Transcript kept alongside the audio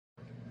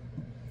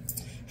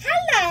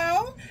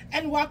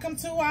and welcome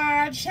to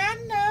our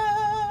channel.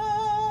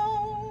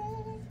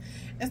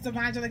 It's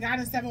Divine Jelly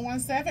Guidance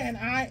 717, and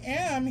I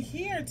am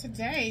here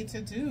today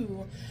to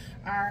do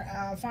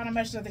our final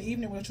message of the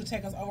evening, which will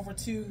take us over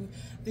to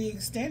the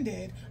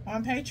extended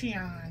on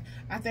Patreon.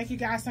 I thank you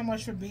guys so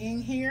much for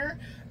being here.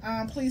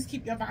 Please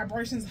keep your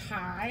vibrations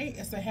high.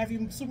 It's a heavy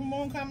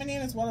supermoon coming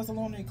in, as well as a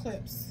lunar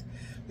eclipse.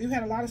 We've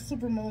had a lot of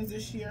supermoons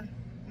this year.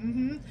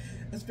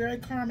 It's very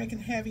karmic and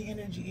heavy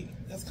energy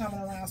that's coming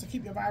around, so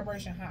keep your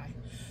vibration high.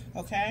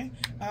 Okay,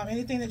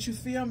 anything that you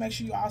feel, make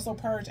sure you also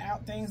purge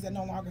out things that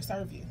no longer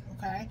serve you.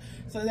 Okay,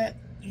 so that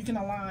you can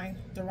align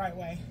the right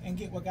way and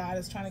get what God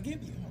is trying to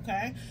give you.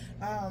 Okay,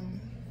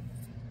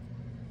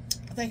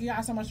 thank you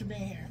guys so much for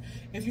being here.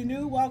 If you're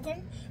new,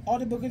 welcome. All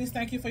the boogies,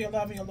 thank you for your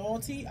love and your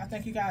loyalty. I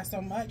thank you guys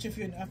so much. If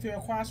you're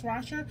a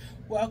cross-watcher,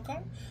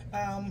 welcome.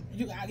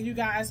 You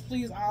guys,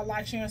 please all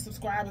like, share, and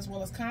subscribe, as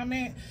well as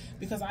comment,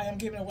 because I am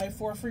giving away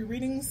 4 free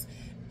readings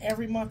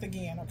every month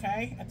again.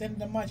 Okay, at the end of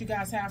the month, you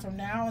guys have from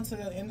now until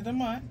the end of the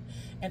month,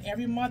 and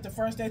every month, the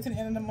first day to the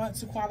end of the month,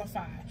 to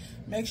qualify.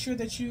 Make sure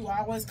that you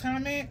always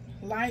comment,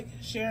 like,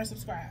 share, and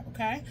subscribe.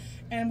 Okay,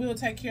 and we'll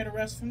take care of the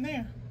rest from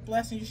there.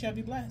 Blessed, and you shall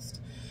be blessed.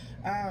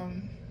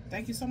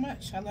 Thank you so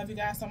much. I love you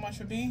guys so much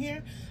for being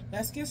here.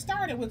 Let's get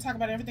started. We'll talk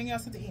about everything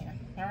else at the end.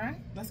 All right,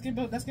 let's get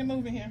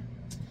moving here.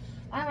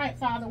 All right,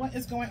 Father, what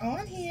is going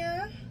on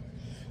here?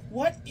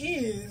 What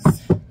is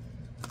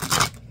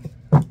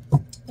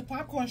the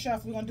popcorn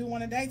shuffle? We're gonna do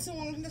one a day too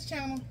on this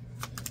channel.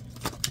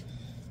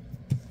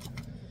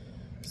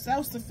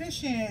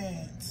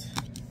 Self-sufficient,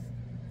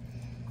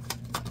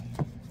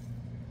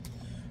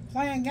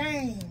 playing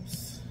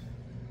games,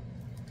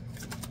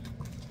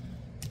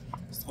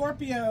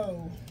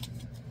 Scorpio.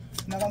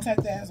 I'm not gonna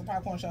take that as a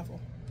popcorn shuffle.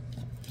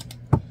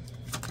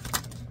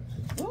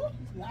 Ooh,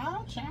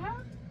 y'all,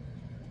 child.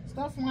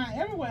 Stuff flying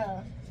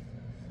everywhere.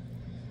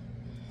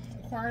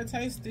 Acquired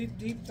taste,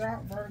 deep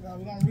thought, Virgo.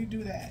 We're gonna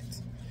redo that.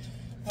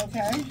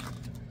 Okay.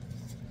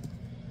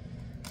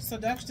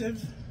 Seduction,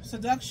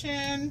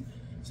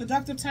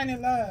 seductive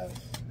tainted love.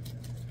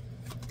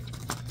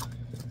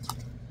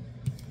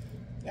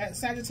 That's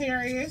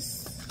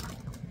Sagittarius.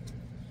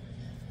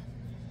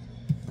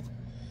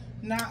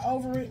 Not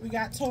over it. We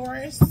got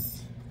Taurus.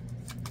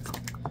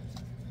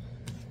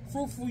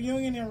 Fruitful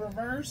union in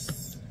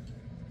reverse.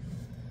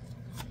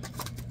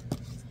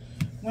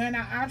 Weighing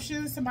out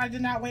options. Somebody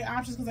did not weigh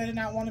options because they did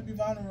not want to be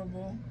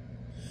vulnerable.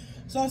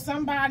 So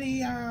somebody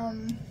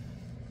don't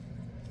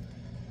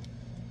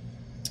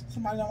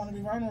want to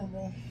be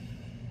vulnerable.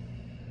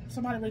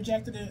 Somebody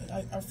rejected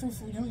a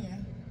fruitful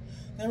union.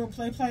 They were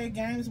playing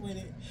games with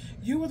it.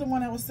 You were the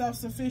one that was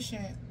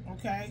self-sufficient.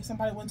 Okay,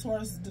 somebody went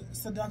towards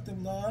seductive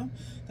love.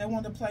 They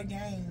wanted to play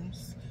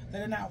games.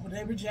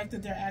 They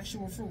rejected their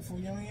actual fruitful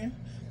union.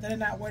 They did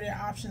not weigh their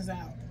options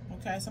out.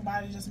 Okay,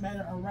 somebody just made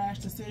a rash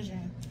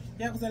decision.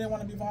 Yeah, because they didn't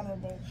want to be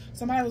vulnerable.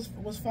 Somebody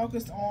was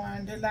focused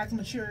on, they lacked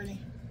maturity.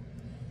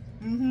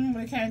 When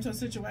it came to a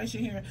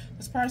situation here,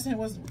 this person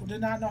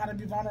did not know how to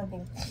be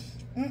vulnerable.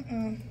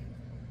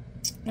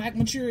 Lack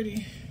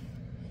maturity.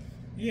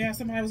 Yeah,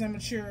 somebody was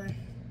immature.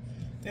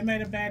 They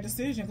made a bad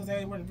decision because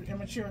they were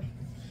immature.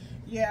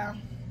 Yeah.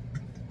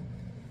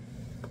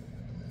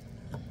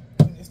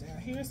 Bring this down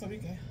here so we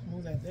can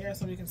move that there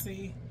so we can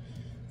see,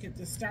 get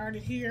this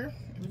started here.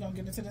 We're going to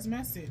get into this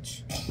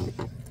message.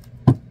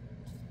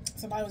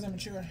 Somebody was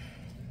immature.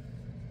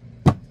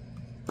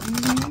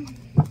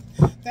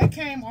 They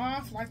came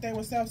off like they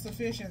were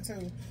self-sufficient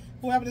too.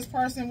 Whoever this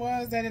person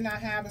was, they did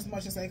not have as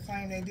much as they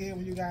claimed they did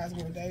when you guys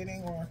were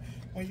dating or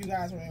when you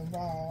guys were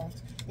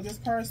involved. But this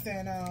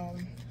person,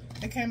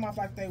 they came off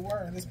like they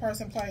were. This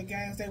person played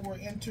games. They were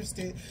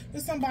interested.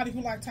 There's somebody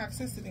who liked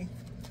toxicity.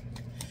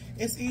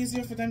 It's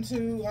easier for them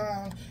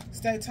to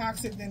stay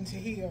toxic than to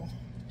heal.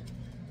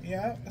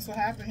 Yeah, that's what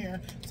happened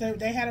here. So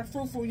they had a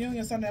fruitful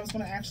union, something that was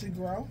going to actually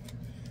grow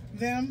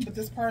them. But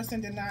this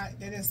person did not.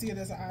 They didn't see it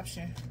as an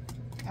option.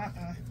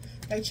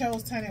 They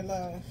chose tainted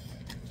love.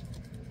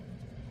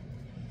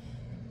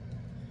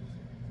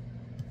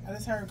 I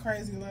just heard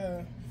crazy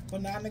love,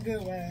 but not in a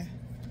good way.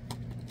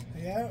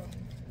 Yep.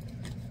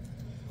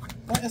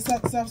 What is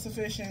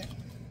self-sufficient?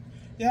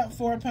 Yep,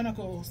 4 of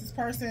Pentacles. This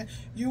person,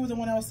 you were the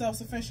one that was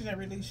self-sufficient that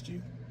released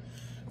you.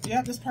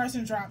 Yep, this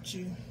person dropped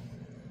you.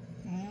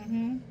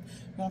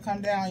 Gonna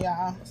come down,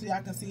 y'all, so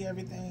y'all can see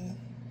everything.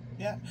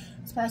 Yep,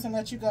 this person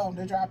let you go.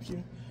 They dropped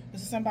you.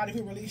 This is somebody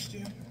who released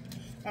you.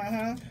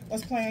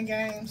 Was playing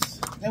games.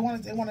 They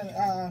wanted.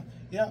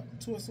 Yep,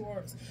 2 of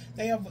Swords.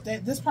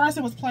 This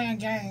person was playing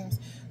games.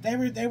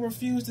 They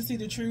refused to see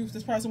the truth.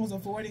 This person was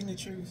avoiding the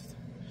truth.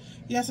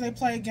 Yeah, so they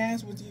played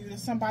games with you.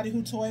 There's somebody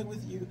who toyed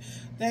with you.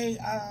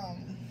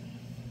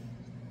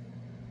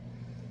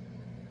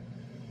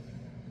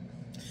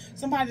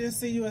 Somebody didn't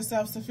see you as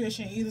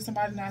self-sufficient. Either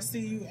somebody did not see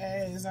you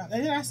as,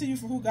 they did not see you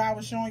for who God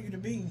was showing you to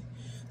be.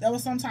 There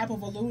was some type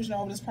of illusion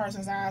over this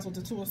person's eyes with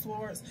the 2 of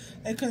Swords.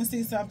 They couldn't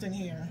see something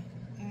here.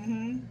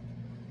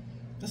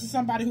 This is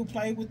somebody who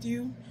played with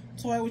you,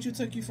 toyed with you,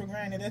 took you for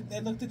granted.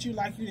 They looked at you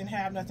like you didn't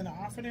have nothing to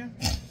offer them.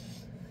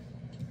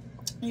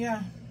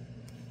 Yeah.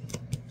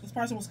 This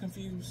person was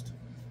confused.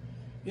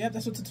 Yep,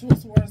 that's what the Two of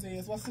Swords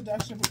is. What's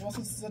seduction?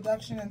 What's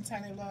seduction and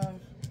tainted love?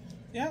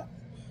 Yep,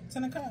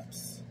 Ten of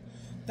Cups.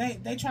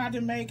 They tried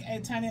to make a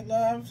tainted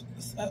love,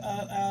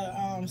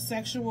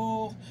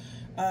 sexual,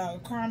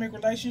 karmic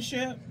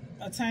relationship,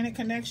 a tainted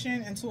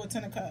connection into a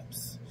Ten of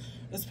Cups.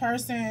 This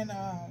person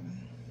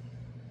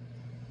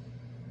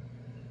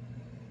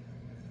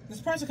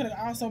could have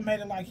also made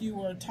it like you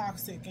were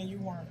toxic and you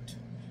weren't.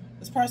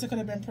 This person could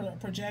have been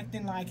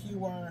projecting like you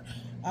were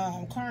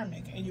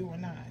karmic and you were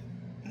not.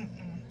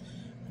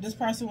 This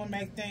person would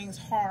make things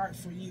hard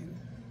for you.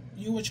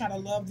 You would try to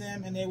love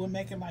them and they would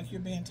make it like you're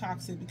being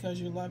toxic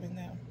because you're loving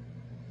them.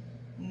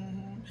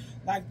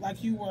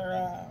 Like you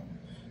were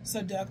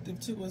seductive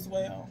too as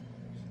well.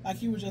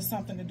 Like you were just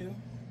something to do.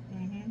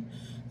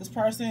 This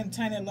person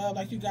tainted love,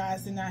 like you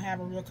guys did not have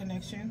a real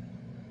connection.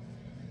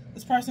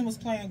 This person was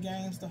playing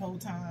games the whole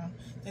time.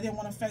 They didn't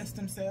want to face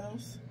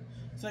themselves,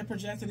 so they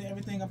projected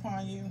everything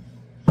upon you.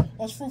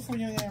 What's fruitful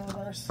union in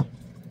reverse?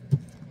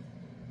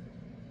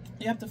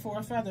 Yep, the Four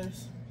of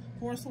Feathers,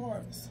 Four of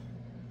Swords.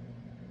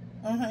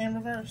 In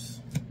reverse.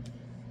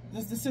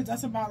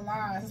 That's about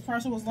lies. This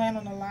person was laying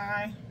on the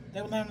lie.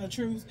 They were laying on the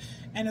truth,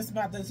 and it's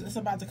about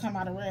to come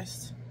out of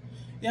rest.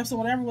 Yep. So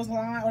whatever was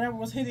lying, whatever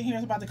was hidden here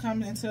is about to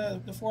come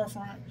into the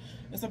forefront.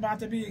 It's about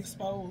to be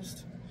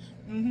exposed.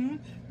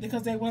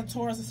 Because they went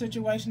towards a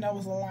situation that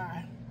was a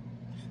lie.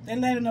 They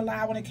let in a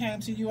lie when it came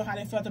to you and how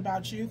they felt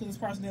about you, because this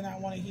person did not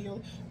want to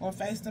heal or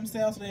face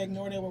themselves, so they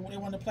ignored it. They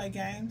wanted to play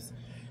games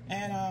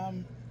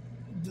and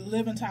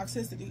live in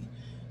toxicity.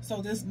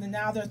 So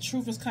now the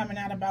truth is coming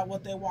out about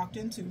what they walked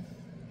into.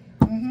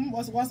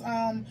 What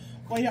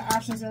are your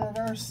options in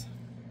reverse?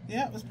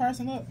 Yep, this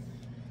person, look.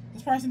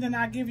 This person did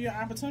not give you an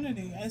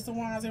opportunity. Ace of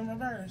Wands in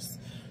reverse.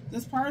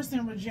 This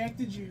person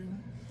rejected you.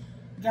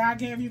 God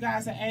gave you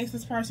guys an ace.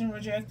 This person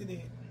rejected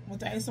it. With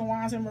the Ace of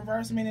Wands in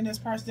reverse, meaning this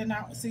person did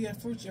not see a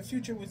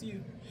future with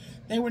you.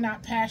 They were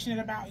not passionate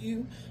about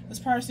you. This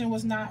person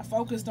was not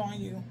focused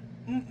on you.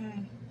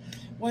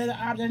 They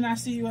did not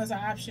see you as an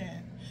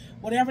option.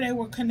 Whatever they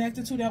were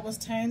connected to that was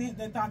tainted,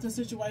 they thought the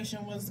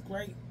situation was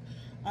great.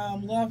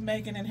 Love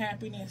making and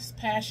happiness,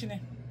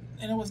 passionate,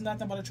 and it was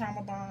nothing but a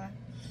trauma bond.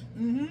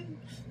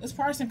 This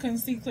person couldn't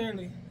see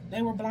clearly.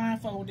 They were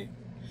blindfolded.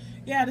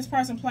 Yeah, this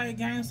person played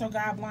games, so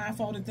God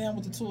blindfolded them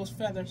with the Two of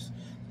Feathers,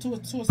 Two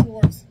of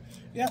Swords.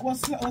 Yeah,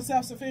 what's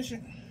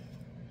self-sufficient?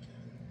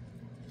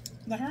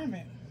 The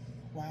Hermit.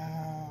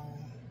 Wow.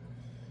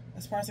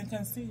 This person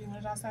couldn't see you.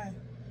 What did I say?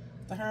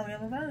 The Hermit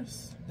in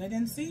reverse. They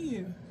didn't see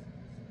you.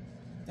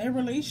 They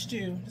released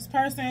you. This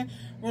person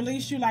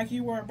released you like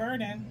you were a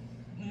burden.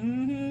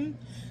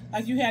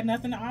 Like you had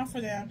nothing to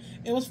offer them.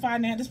 It was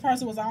this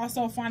person was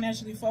also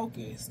financially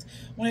focused.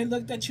 When they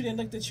looked at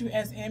you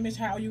as image,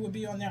 how you would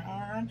be on their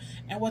arm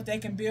and what they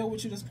can build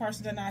with you. This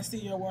person did not see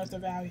your worth or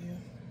value.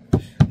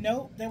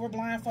 Nope, they were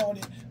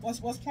blindfolded.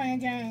 What's playing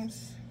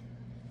games?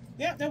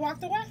 Yep, they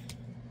walked away.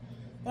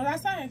 What did I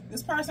say?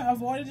 This person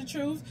avoided the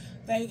truth.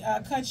 They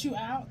cut you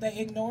out. They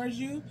ignored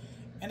you,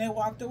 and they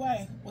walked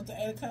away with the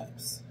Eight of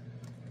Cups.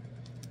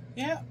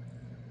 Yep.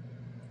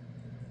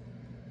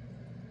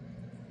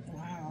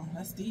 Wow,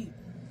 that's deep.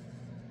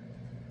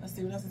 Let's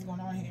see what else is going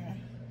on here.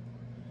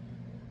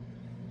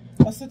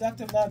 What's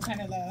seductive love,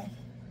 tainted love?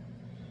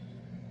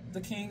 The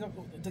King of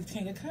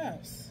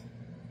Cups.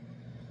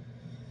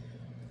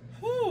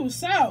 Whew,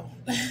 so.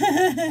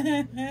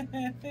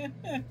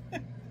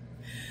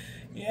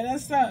 Yeah,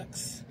 that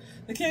sucks.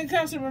 The King of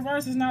Cups in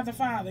reverse is not the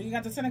father. You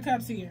got the Ten of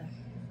Cups here.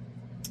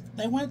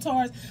 They went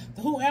towards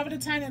whoever the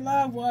tainted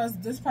love was.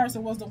 This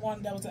person was the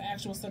one that was the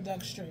actual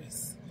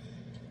seductress.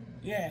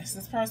 Yes,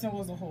 this person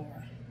was a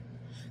whore.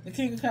 The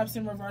King of Cups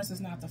in reverse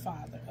is not the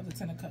father of the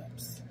Ten of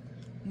Cups.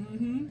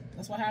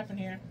 That's what happened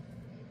here.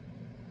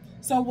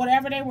 So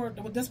whatever they were,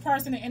 with this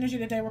person, the energy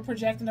that they were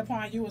projecting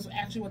upon you was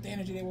actually what the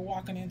energy they were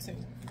walking into.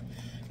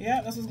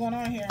 Yeah, that's what's going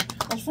on here.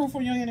 What's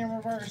fruitful union in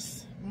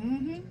reverse?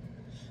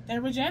 They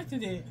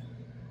rejected it.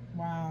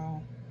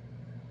 Wow.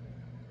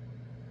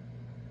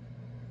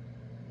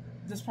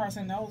 This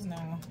person knows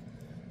now.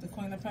 The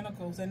Queen of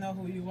Pentacles, they know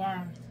who you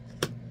are.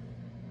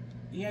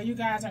 Yeah, you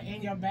guys are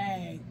in your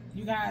bag.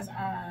 You guys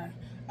are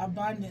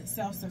abundant,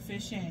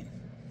 self-sufficient,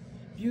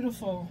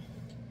 beautiful,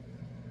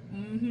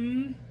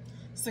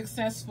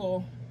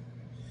 successful.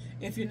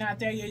 If you're not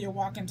there yet, you're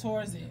walking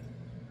towards it.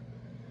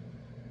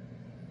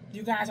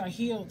 You guys are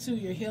healed too.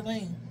 You're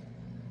healing.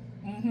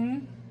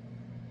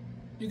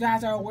 You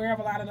guys are aware of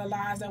a lot of the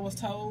lies that was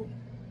told.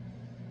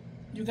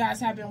 You guys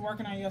have been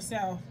working on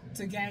yourself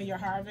to gain your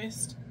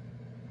harvest.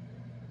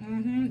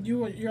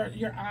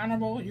 You're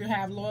honorable. You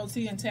have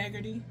loyalty,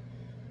 integrity,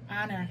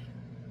 honor.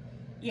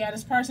 Yeah,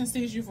 this person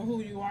sees you for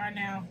who you are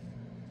now.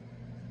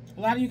 A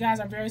lot of you guys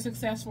are very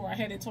successful or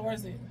headed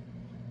towards it.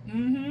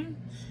 And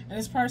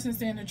this person's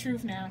seeing the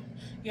truth now.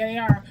 Yeah, they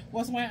are.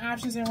 What's one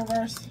options in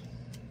reverse?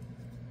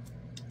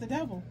 The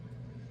devil.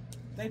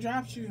 They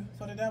dropped you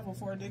for the devil,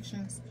 for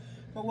addictions,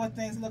 for what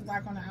things look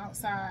like on the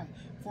outside,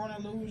 for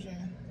an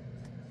illusion.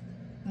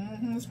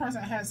 This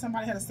person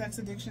somebody had a sex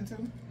addiction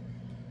too.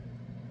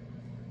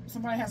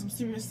 Somebody has some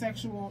serious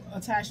sexual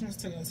attachments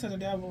to the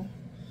devil.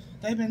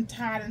 They've been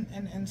tied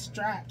and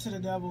strapped to the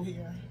devil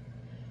here.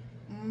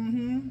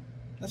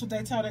 That's what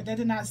they told it. They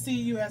did not see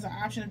you as an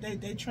option.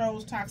 They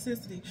chose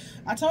toxicity.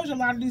 I told you a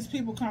lot of these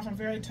people come from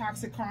very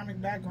toxic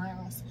karmic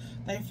backgrounds.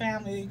 Their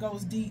family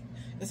goes deep.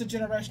 It's a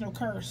generational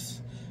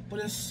curse, but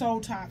it's so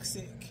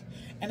toxic,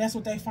 and that's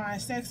what they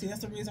find sexy.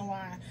 That's the reason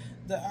why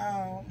the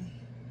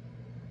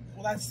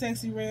like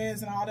Sexy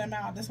Reds and all them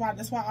out. That's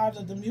why all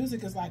the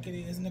music is like it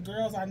is, and the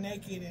girls are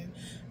naked and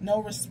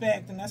no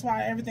respect, and that's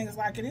why everything is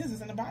like it is.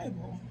 It's in the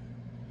Bible.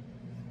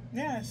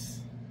 Yes.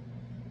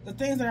 The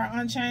things that are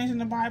unchanged in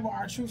the Bible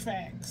are true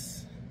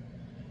facts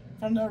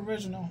from the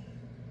original.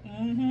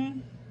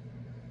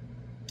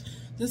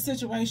 This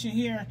situation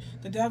here,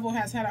 the devil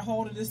has had a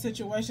hold of this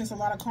situation. It's a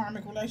lot of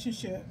karmic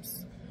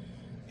relationships.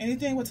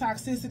 Anything with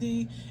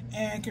toxicity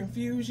and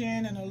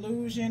confusion and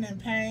illusion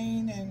and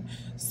pain and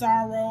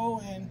sorrow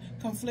and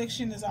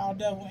confliction is all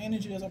devil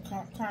energy. Those are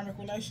karmic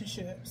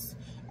relationships.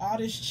 All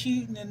this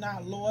cheating and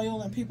not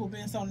loyal and people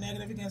being so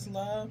negative against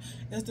love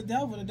is the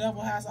devil. The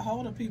devil has a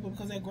hold of people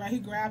because he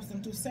grabs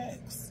them through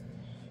sex.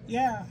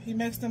 Yeah, he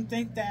makes them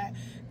think that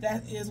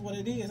is what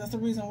it is. That's the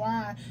reason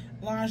why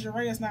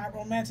lingerie is not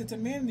romantic to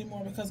men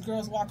anymore, because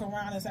girls walk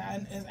around as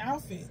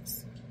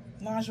outfits.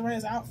 Lingerie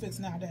is outfits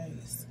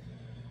nowadays.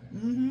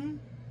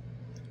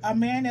 A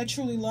man that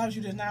truly loves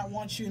you does not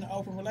want you in an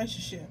open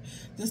relationship.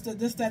 This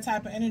that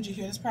type of energy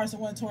here. This person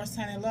went towards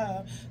tainted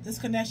love. This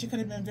connection could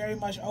have been very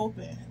much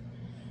open.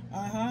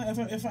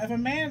 If a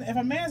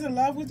man's in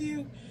love with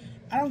you,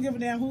 I don't give a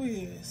damn who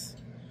he is.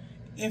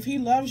 If he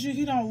loves you,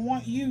 he don't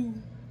want you,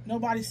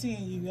 nobody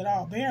seeing you at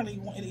all.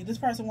 Barely. This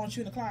person wants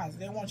you in the closet.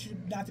 They want you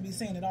not to be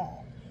seen at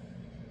all.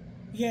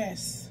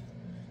 Yes.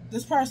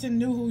 This person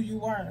knew who you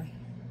were.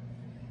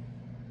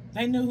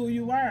 They knew who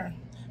you were.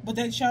 But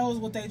they chose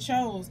what they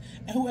chose.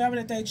 And whoever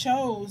that they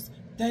chose,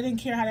 they didn't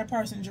care how that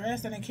person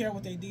dressed. They didn't care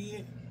what they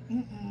did.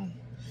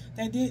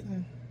 They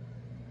didn't.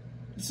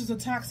 This is a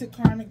toxic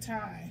karmic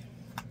tie.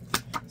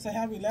 It's a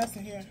heavy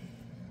lesson here.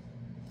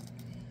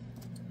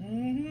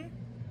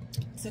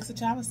 Six of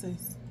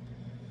Chalices.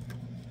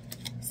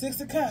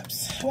 Six of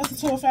Cups. What's the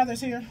Two of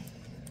Feathers here?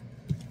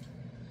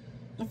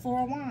 The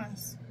Four of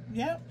Wands.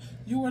 Yep.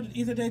 You were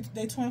either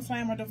they twin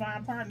flame or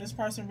divine partner. This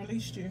person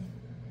released you.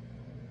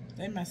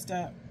 They messed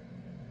up.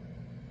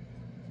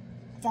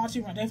 Thought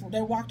you were.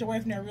 They walked away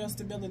from their real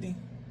stability.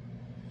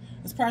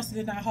 This person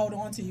did not hold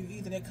on to you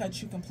either. They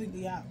cut you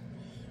completely out.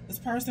 This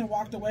person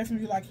walked away from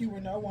you like you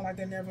were no one, like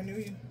they never knew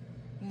you.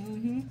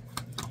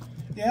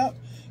 Yep.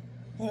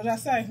 What did I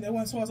say? They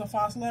went towards a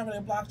false lover. They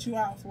blocked you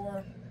out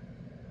for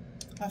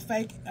a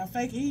fake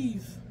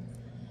Eve.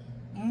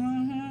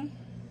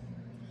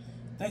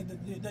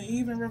 The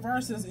Eve in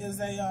reverse is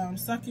a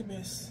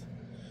succubus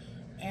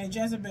and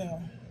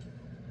Jezebel.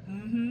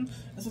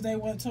 That's what they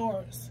went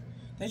towards.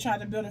 They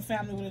tried to build a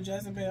family with a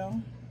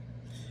Jezebel,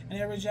 and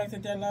they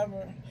rejected their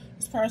lover.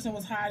 This person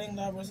was hiding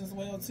lovers as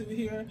well too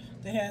here.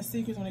 They had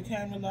secrets when it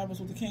came to lovers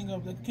with the King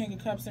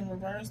of Cups in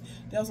reverse.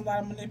 There was a lot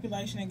of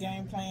manipulation and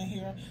game playing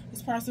here.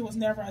 This person was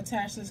never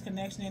attached to this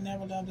connection. They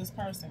never loved this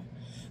person.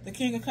 The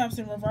King of Cups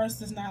in reverse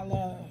is not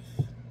love.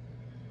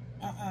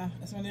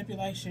 It's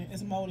manipulation.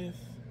 It's motive.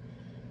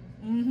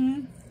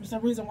 It's the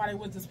reason why they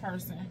with this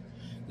person.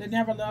 They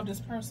never loved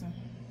this person.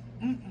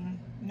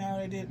 No,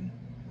 they didn't.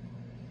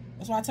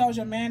 That's why I told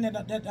you, a man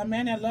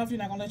that loves you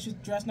not gonna let you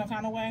dress no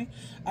kind of way.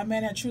 A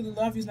man that truly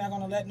loves you is not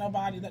gonna let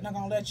nobody. Not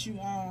gonna let you.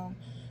 And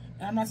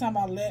I'm not talking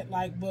about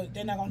but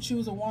they're not gonna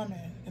choose a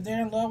woman. If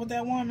they're in love with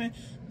that woman,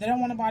 they don't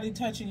want nobody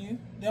touching you.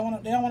 They don't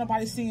want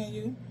nobody seeing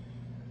you.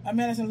 A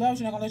man that's in love with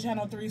you not gonna let you have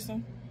no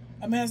threesome.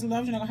 A man that's in love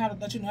with you not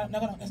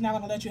gonna it's not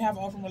gonna let you have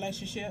an open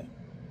relationship.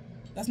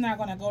 That's not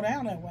gonna go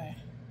down that way.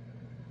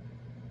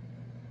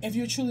 If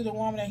you're truly the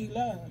woman that he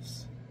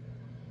loves.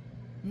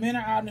 Men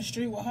are out in the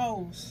street with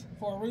hoes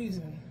for a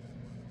reason.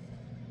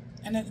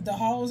 And the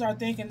hoes are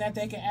thinking that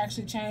they can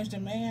actually change the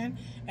man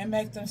and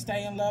make them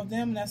stay and love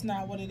them. And that's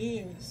not what it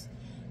is.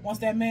 Once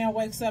that man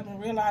wakes up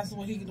and realizes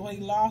what he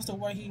lost or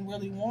what he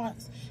really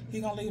wants,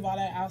 he's going to leave all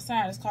that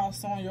outside. It's called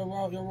sowing your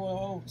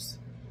royal oats.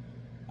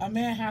 A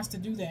man has to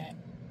do that.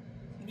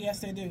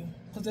 Yes, they do.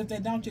 Because if they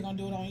don't, you're going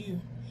to do it on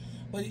you.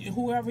 But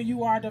whoever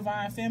you are,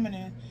 divine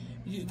feminine,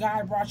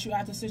 God brought you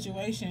out the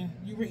situation.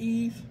 You were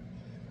Eve.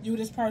 You,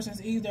 this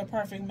person's Eve, their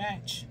perfect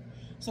match.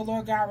 So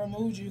Lord God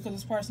removed you because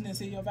this person didn't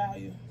see your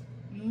value.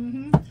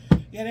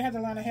 Yeah, they had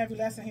to learn a heavy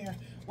lesson here.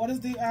 What is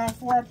the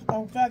Four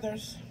of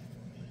Feathers?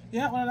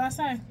 Yeah, what did I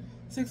say?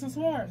 Six of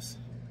Swords.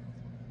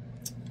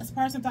 This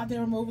person thought they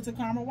were moving to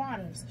calmer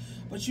waters,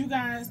 but you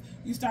guys,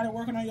 you started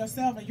working on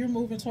yourself, and you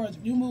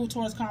moved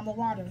towards calmer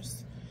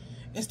waters.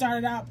 It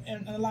started out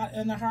in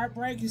the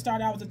heartbreak. You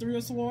started out with the Three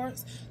of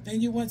Swords.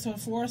 Then you went to the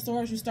Four of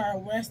Swords. You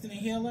started resting and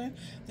healing.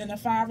 Then the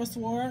Five of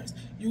Swords.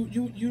 You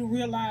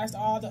realized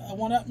all the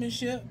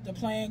one-upmanship, the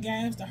playing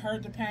games, the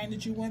hurt, the pain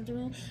that you went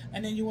through.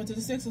 And then you went to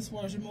the Six of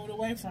Swords. You moved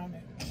away from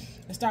it.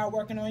 It started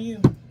working on you.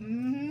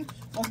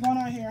 What's going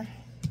on here?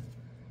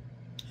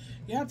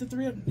 Yep,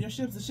 the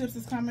ships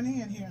is coming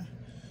in here.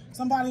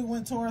 Somebody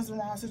went towards the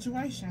wrong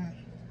situation.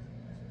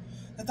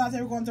 They thought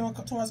they were going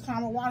towards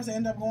calmer waters. They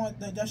ended up going,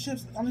 the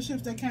ships, only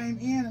ships that came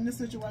in this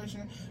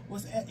situation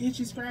was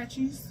itchy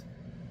scratchies.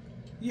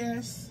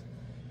 Yes.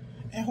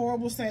 And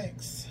horrible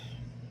sex.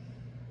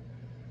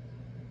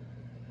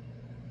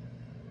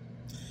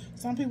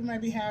 Some people may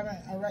be having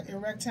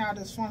erectile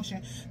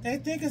dysfunction. They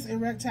think it's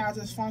erectile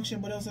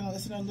dysfunction, but it's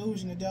an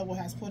illusion the devil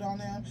has put on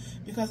them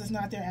because it's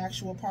not their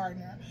actual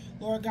partner.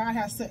 Lord God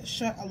has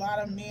shut a lot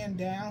of men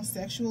down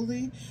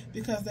sexually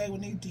because they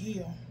would need to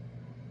heal.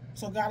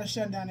 So God is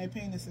shutting down their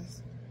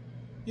penises.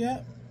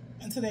 Yep.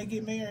 Until they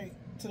get married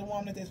to the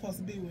woman that they're supposed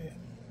to be with.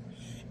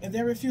 If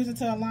they're refusing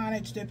to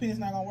align, their penis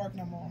not going to work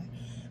no more.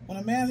 When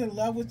a man's in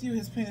love with you,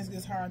 his penis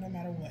gets hard no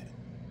matter what.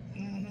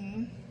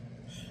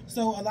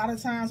 So a lot of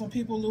times when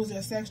people lose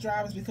their sex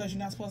drive, it's because you're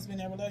not supposed to be in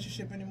that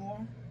relationship anymore.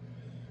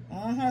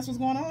 That's what's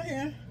going on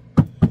here.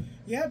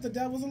 Yep, the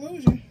devil's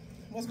illusion.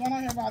 What's going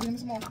on here, Father? Give me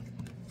some more.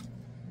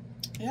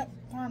 Yep,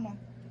 karma.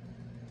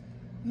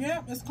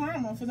 Yep, it's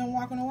karma for them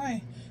walking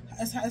away.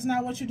 It's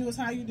not what you do, it's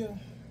how you do.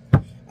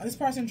 This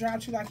person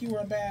dropped you like you were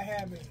a bad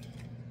habit.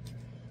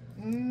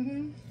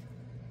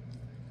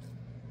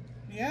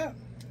 Yep,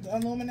 the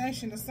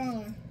illumination, the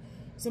sun.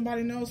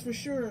 Somebody knows for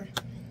sure.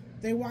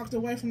 They walked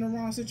away from the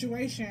wrong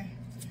situation.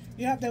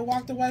 Yep, they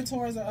walked away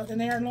towards,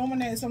 and they're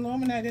illuminated. It's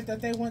illuminated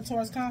that they went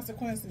towards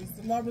consequences.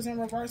 The lovers in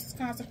reverse is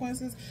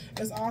consequences.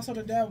 Is also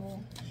the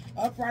devil.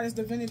 Upright is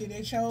divinity.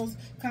 They chose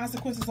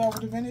consequences over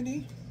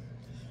divinity.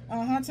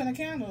 10 of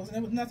candles, and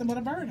it was nothing but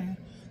a burden.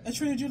 They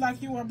treated you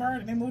like you were a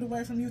burden. They moved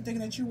away from you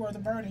thinking that you were the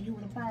burden. You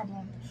were the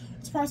problem.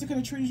 This person could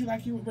have treated you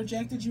like you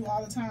rejected you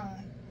all the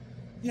time.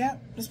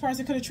 Yep, this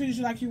person could have treated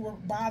you like you were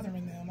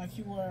bothering them, like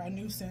you were a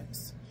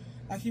nuisance,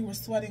 like you were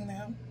sweating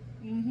them.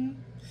 And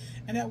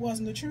that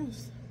wasn't the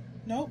truth.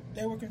 Nope,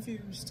 they were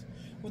confused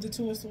with the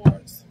Two of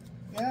Swords.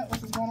 Yeah,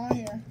 what's going on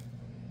here?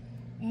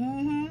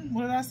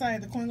 What did I say?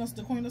 The Queen of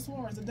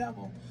Swords, the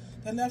devil.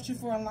 They left you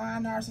for a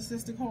lying,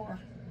 narcissistic whore.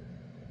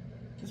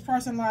 This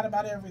person lied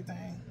about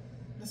everything.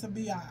 This a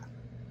BI.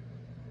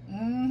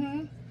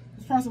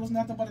 This person was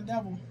nothing but a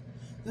devil.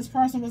 This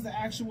person was the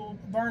actual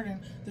burden.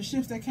 The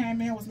ships that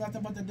came in was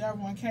nothing but the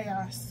devil and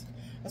chaos.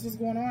 That's what's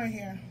going on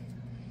here.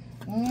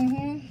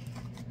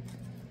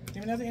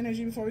 Give me another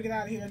energy before we get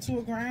out of here. Two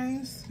of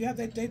Grains. Yeah,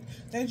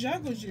 they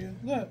juggled you.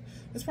 Look,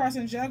 this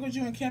person juggled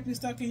you and kept you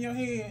stuck in your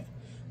head,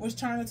 which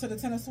turned into the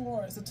Ten of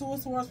Swords. The Two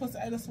of Swords plus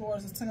the Eight of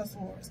Swords is Ten of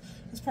Swords.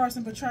 This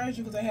person betrayed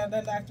you because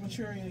they lacked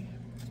maturity.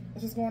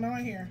 That's what's going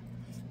on here.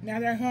 Now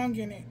they're hung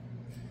in it.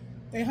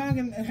 They hung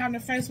in and having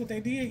to face what they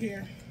did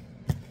here.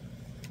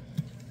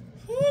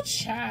 Ooh,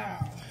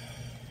 child.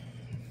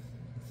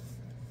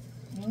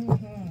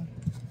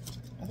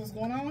 That's what's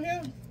going on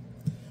here.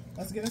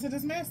 Let's get into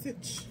this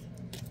message.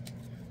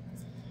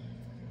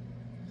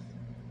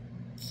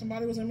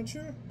 Somebody was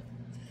immature.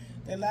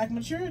 They lack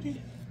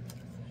maturity.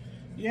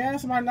 Yeah,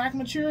 somebody lacked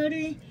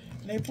maturity.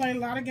 They played a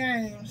lot of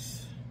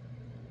games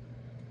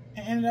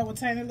and ended up with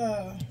tainted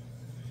love.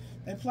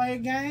 They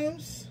played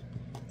games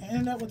and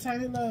ended up with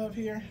tainted love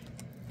here.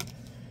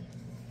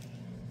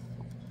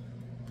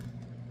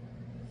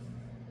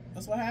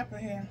 That's what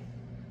happened here.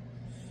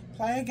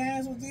 Playing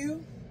games with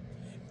you,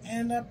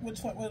 end up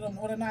with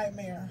a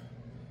nightmare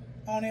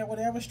on there,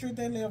 whatever street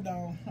they lived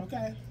on.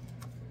 Okay.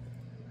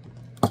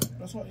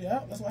 That's what.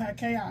 Yep. That's what had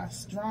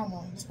chaos,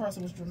 drama. This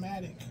person was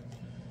dramatic.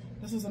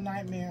 This was a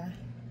nightmare.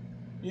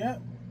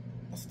 Yep.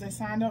 That's what they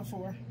signed up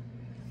for.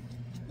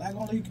 Like,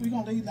 we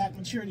gonna leave that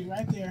maturity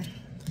right there.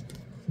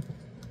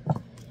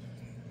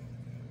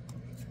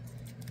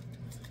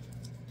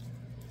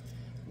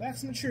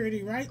 That's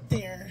maturity right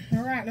there.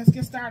 All right, let's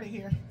get started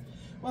here.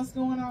 What's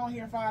going on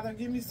here, Father?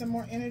 Give me some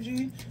more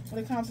energy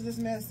when it comes to this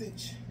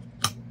message.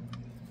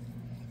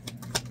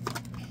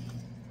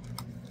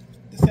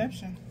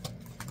 Deception.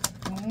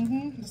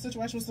 The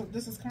situation was,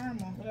 this is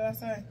karma. What did I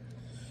say?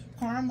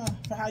 Karma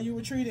for how you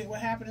were treated. What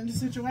happened in the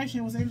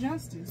situation was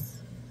injustice.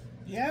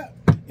 Yep.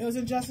 It was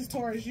injustice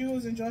towards you. It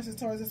was injustice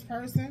towards this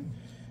person.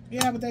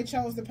 Yeah, but they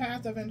chose the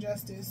path of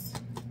injustice.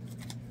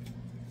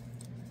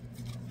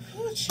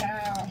 Oh,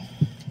 child.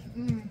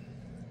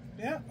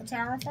 Yep, a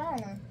tower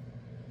falling.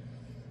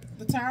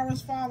 The tower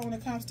is falling when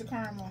it comes to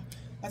karma.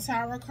 A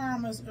tower of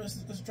karma is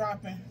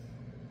dropping.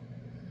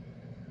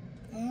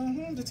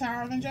 The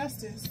tower of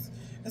injustice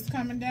is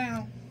coming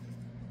down.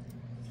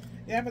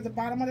 Yep, at the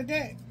bottom of the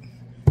deck.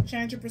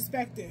 Change your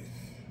perspective.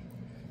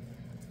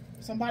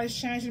 Somebody's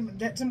changing.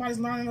 Somebody's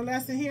learning a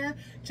lesson here.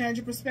 Change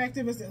your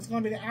perspective. It's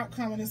going to be the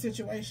outcome of the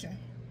situation.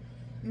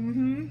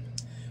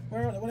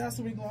 What else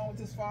are we going with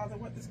this, Father?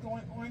 What is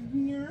going on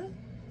here?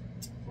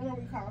 What are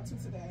we called to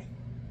today?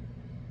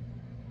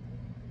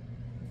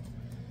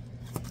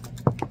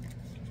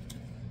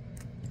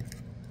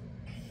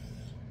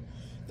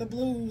 The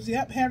blues.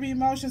 Yep. Heavy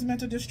emotions,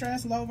 mental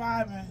distress, low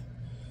vibing.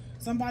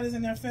 Somebody's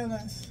in their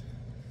feelings.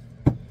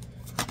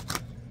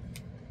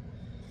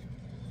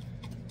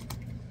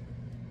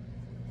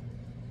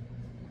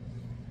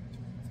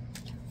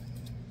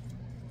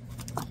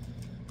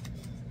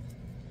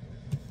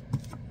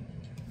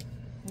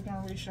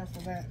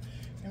 reshuffle that.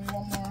 Give me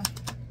one more.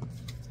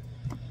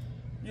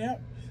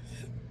 Yep.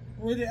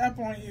 Really up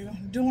on you.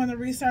 Doing the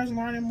research,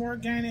 learning more,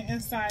 gaining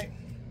insight.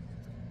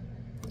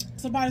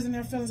 Somebody's in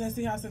their feelings. They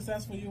see how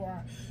successful you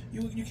are.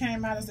 You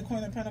came out as the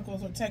Queen of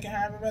Pentacles, or take it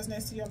however it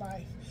resonates to your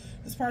life.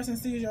 This person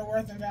sees your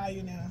worth and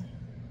value now.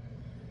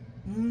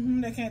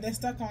 They're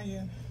stuck on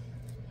you.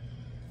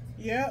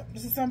 Yep.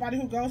 This is somebody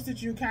who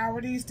ghosted you,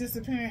 cowardice,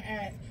 disappearing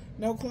act,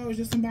 no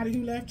closure. Somebody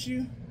who left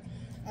you.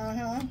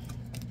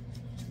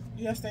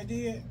 Yes, they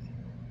did.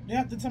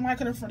 Yep. Somebody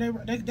could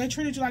have. They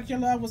treated you like your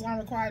love was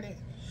unrequited.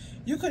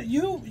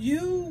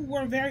 You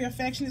were very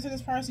affectionate to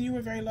this person. You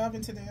were very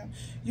loving to them.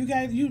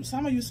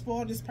 Some of you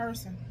spoiled this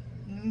person.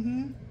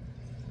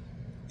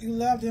 You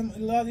loved them.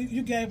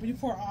 You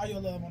poured all your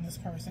love on this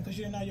person because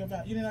you didn't know your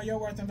value. You didn't know your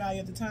worth and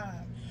value at the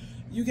time.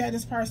 You gave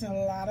this person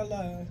a lot of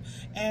love,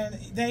 and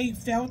they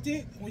felt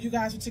it when you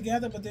guys were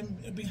together. But then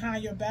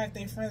behind your back,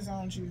 they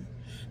friend-zoned you.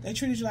 They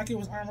treated you like it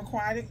was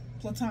unrequited,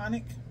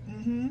 platonic,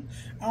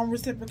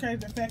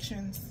 unreciprocated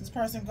affections. This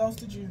person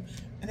ghosted you,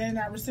 and they did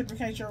not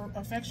reciprocate your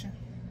affection.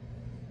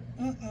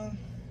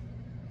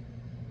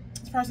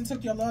 This person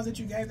took your love that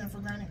you gave them for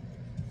granted.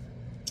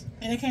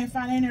 And they can't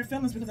find it in their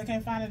feelings because they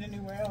can't find it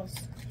anywhere else.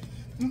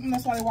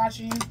 That's why they're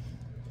watching you.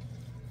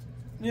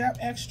 Yep,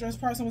 extra. This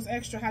person was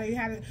extra. How they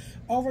had it,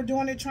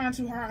 overdoing it, trying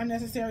too hard,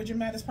 unnecessary,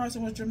 dramatic. This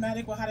person was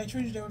dramatic with how they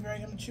treated you. They were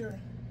very immature.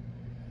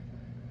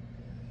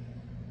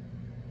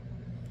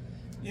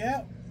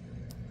 Yep.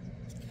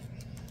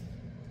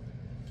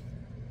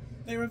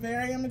 They were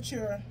very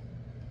immature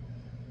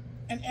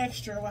and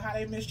extra with how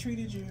they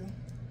mistreated you.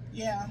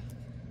 Yeah.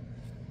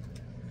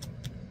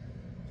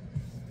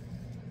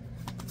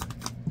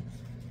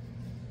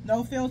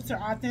 No filter,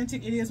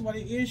 authentic, it is what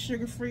it is,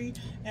 sugar-free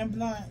and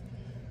blunt.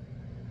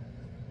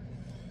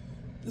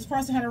 This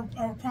person had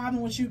a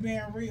problem with you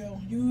being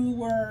real. You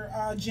were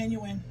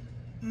genuine.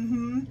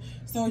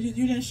 So you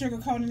didn't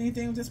sugarcoat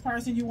anything with this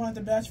person. You wanted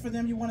the best for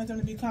them. You wanted them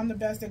to become the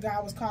best that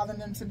God was calling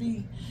them to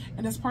be.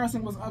 And this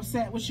person was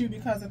upset with you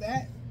because of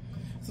that.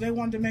 So they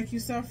wanted to make you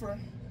suffer.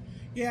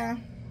 Yeah.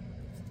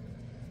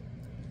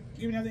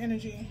 Give me another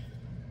energy.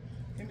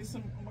 Give me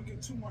some. I'm going to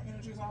get 2 more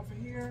energies off of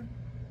here.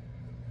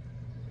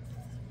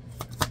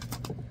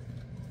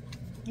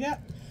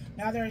 Yep.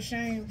 Now they're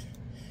ashamed.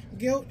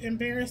 Guilt,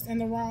 embarrassed, and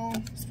the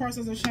wrong. This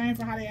person's ashamed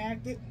for how they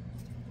acted.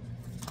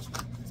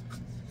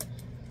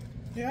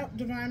 Yep.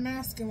 Divine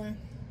masculine.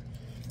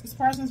 This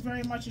person's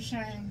very much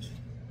ashamed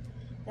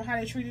for how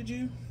they treated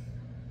you.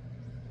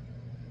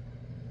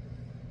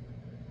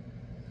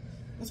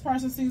 This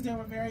person sees they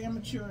were very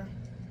immature.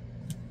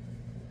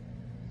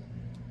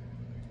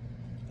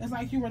 It's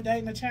like you were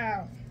dating a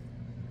child.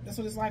 That's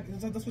what it's like.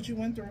 That's what you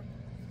went through.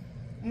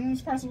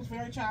 This person was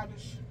very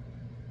childish.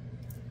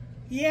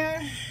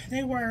 Yeah,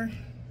 they were.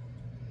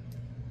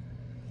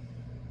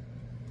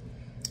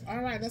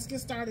 Alright, let's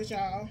get started,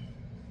 y'all.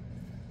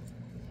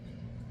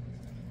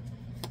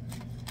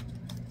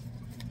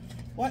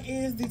 What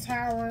is the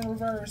Tower in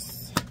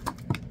reverse?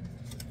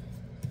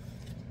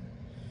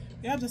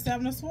 You have the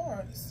 7 of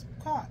Swords.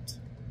 Caught.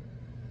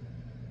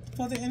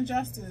 For the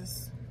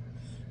injustice.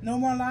 No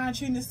more lying,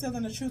 cheating, and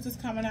stealing. The truth is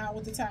coming out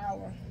with the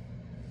Tower.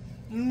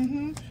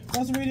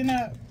 What's reading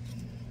up?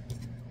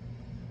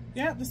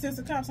 Yep, the 6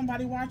 of Cups.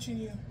 Somebody watching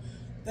you.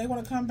 They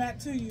want to come back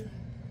to you.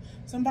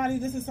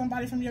 This is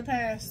somebody from your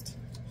past.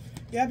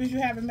 Yep, if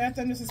you haven't met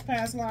them, this is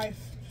past life.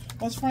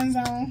 What's friend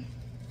zone?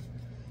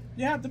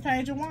 Yep, the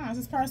Page of Wands.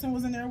 This person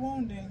was in their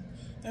wounding.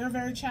 They were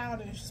very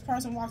childish. This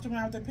person walked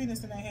around with their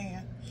penis in their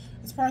hand.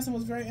 This person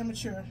was very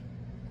immature.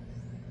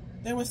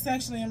 They were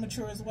sexually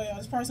immature as well.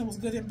 This person was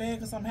good in bed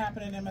because something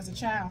happened to them as a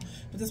child.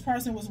 But this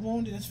person was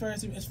wounded as far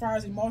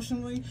as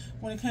emotionally.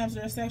 When it comes to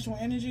their sexual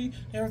energy,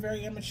 they were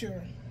very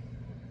immature.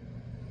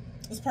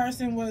 This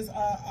person was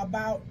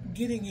about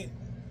getting it.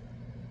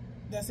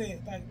 That's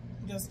it. Like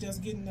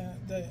just getting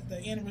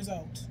the end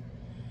result.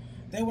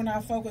 They were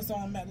not focused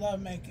on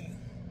love making.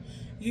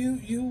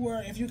 You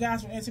were, if you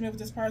guys were intimate with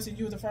this person,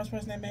 you were the first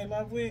person they made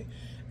love with,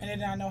 and they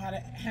did not know how to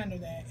handle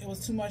that. It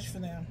was too much for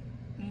them.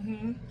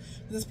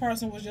 This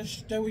person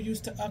was they were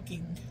used to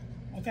ucking.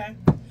 Okay?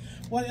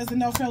 What is the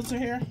no filter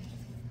here?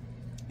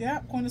 Yeah,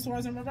 Queen of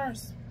Swords in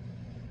reverse.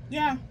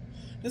 Yeah.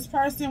 This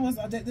person was,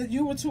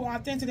 you were too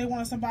authentic. They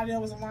wanted somebody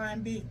that was a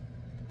lying beat.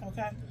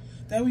 Okay?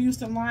 They were used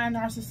to lying,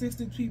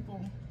 narcissistic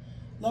people.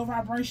 Low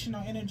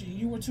vibrational energy.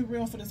 You were too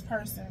real for this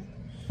person.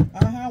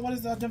 What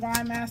is the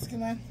Divine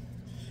Masculine?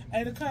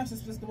 8 of Cups.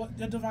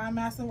 The Divine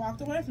Masculine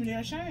walked away from you. They're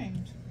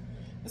ashamed.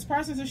 This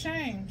person's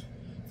ashamed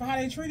for how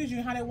they treated you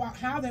and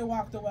how they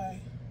walked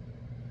away.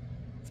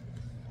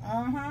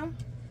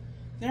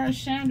 They're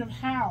ashamed of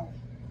how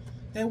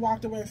they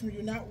walked away from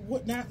you. Not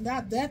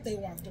that they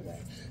walked away.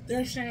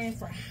 They're ashamed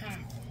for how.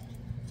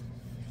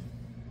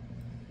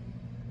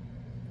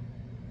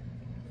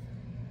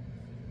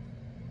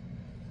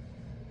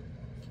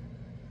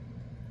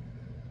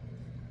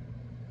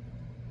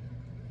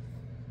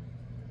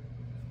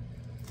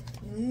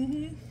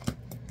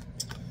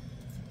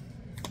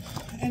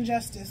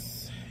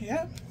 Injustice.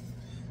 Yep.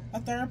 A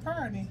third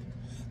party.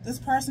 This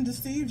person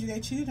deceived you. They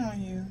cheated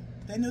on you.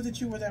 They knew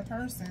that you were that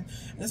person.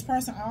 This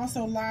person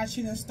also lied,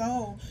 cheated, and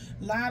stole,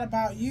 lied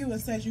about you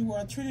and said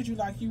treated you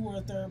like you were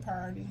a third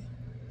party.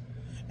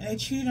 And they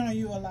cheated on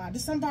you a lot.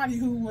 There's somebody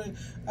who would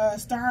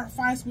start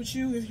fights with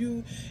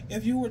you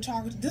if you were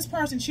talking. This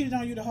person cheated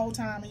on you the whole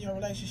time in your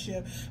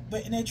relationship,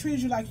 and they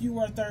treated you like you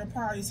were a third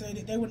party, so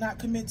they would not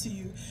commit to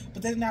you.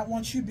 But they did not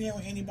want you being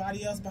with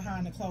anybody else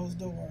behind the closed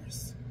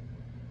doors.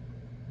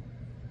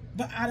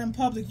 But out in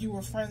public, you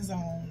were friend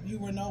zoned. You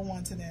were no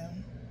one to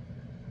them.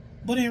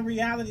 But in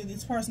reality,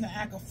 this person would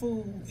act a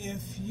fool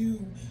if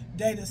you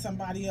dated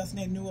somebody else and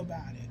they knew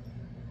about it.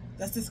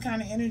 That's this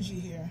kind of energy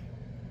here.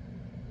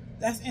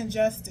 That's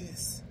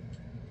injustice.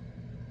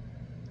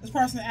 This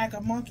person would act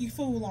a monkey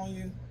fool on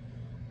you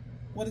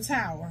with a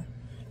tower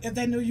if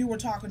they knew you were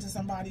talking to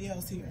somebody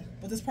else here.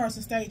 But this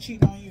person stayed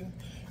cheating on you.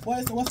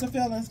 What's the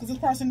feelings? Because this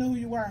person knew who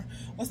you were.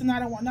 What's the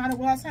Nine of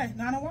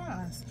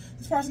Wands?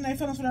 This person had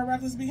feelings for their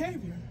reckless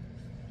behavior.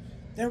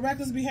 Their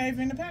reckless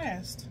behavior in the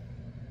past.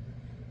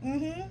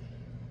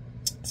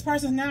 This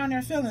person's now in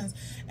their feelings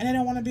and they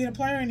don't want to be a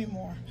player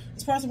anymore.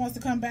 This person wants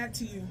to come back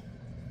to you.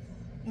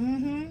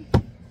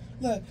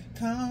 Look,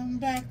 come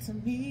back to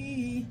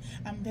me.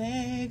 I'm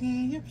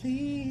begging you,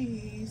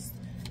 please.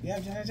 Yeah,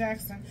 Janet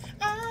Jackson.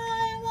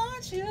 I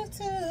want you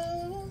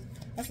to.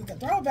 That's a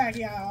good throwback,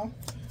 y'all.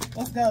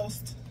 What's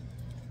ghost?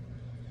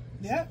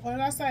 Yep, what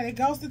did I say? They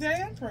ghosted their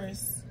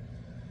empress.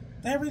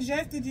 They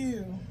rejected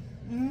you.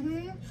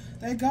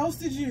 They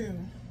ghosted you.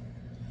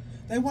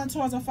 They went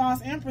towards a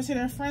false empress. Here,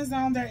 their friend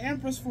zoned their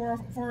empress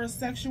for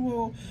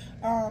sexual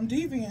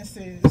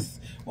deviances.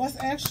 What's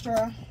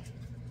extra?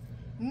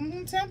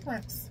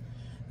 Temperance.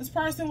 This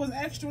person was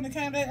extra when it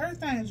came to their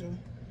earth angel.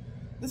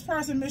 This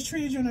person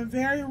mistreated you in a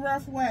very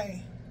rough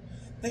way.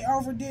 They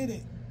overdid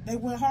it. They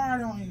went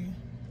hard on you.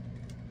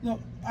 Look,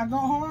 I go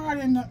hard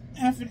in the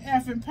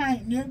effing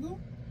paint, nigga.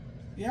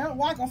 Yeah,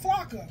 Waka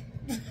Flocka.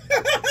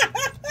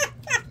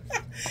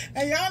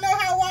 And y'all know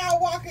how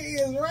wild Waka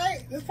is,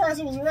 right? This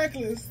person was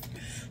reckless.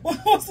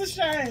 What's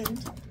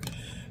ashamed?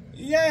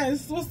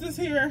 Yes, what's this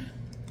here?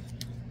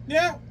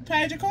 Yep,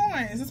 Page of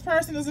Coins. This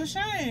person is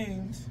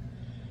ashamed.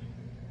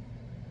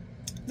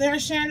 They're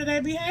ashamed of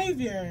their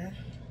behavior,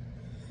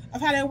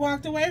 of how they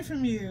walked away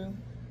from you.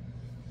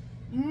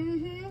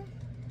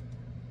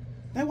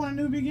 They want a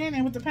new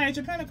beginning with the Page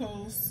of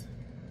Pentacles.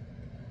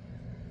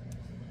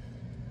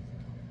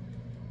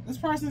 This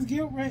person's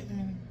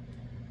guilt-ridden.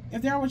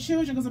 If there were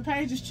children, because the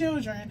Page is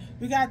children,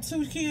 we got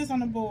 2 kids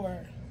on the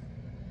board.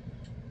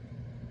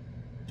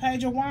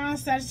 Page of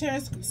Wands,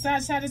 Sagittarius,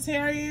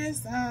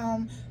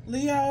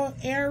 Leo,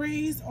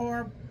 Aries,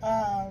 or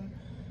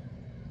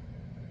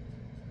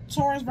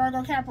Taurus,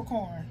 Virgo,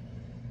 Capricorn.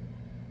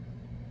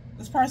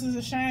 This person's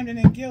ashamed and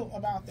in guilt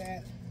about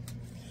that.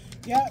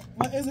 Yep.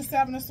 What is the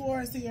 7 of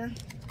Swords here?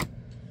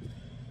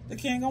 The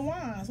King of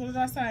Wands. What did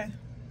I say?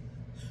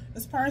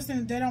 This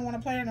person, they don't want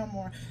to play no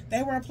more.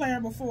 They were a player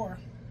before.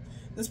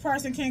 This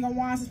person, King of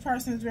Wands, this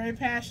person is very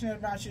passionate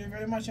about you. They're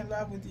very much in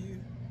love with you.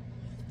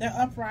 They're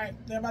upright.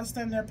 They're about to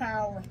stand in their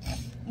power.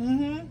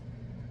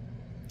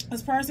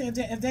 This person,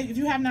 if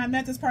you have not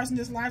met this person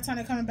this lifetime,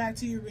 they're coming back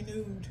to you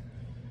renewed.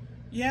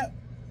 Yep.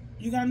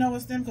 You're going to know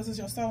it's them because it's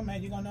your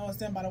soulmate. You're going to know it's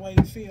them by the way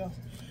you feel.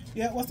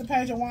 Yep. What's the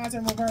Page of Wands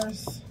in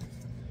reverse?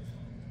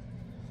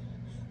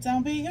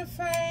 Don't be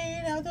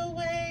afraid of the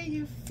way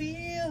you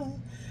feel.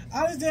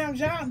 All these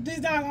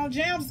doggone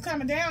jams is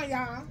coming down,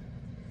 y'all.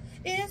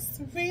 It's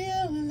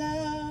real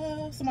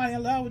love. Somebody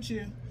in love with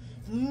you.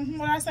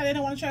 What I say, they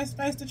don't want to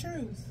face the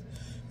truth.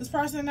 This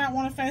person did not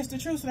want to face the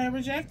truth, so they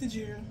rejected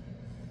you.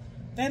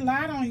 They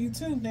lied on you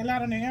too. They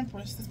lied on their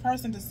empress. This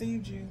person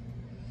deceived you.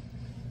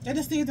 They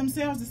deceived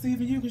themselves,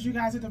 deceiving you, because you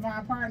guys are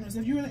divine partners.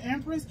 If you were the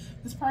empress,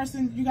 this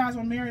person, you guys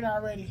were married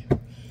already.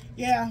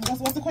 Yeah.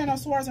 What's the Queen of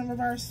Swords in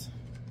reverse?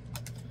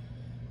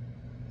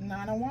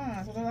 9 of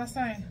Wands. What did I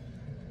say?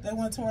 They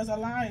went towards a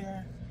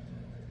liar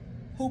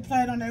who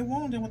played on their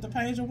wounding with the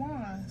Page of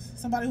Wands.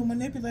 Somebody who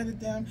manipulated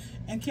them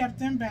and kept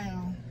them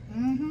bound.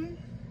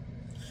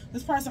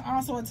 This person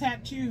also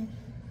attacked you.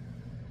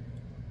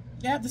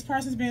 Yep, this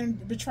person's been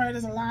betrayed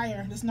as a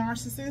liar. This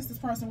narcissist, this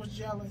person was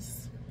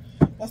jealous.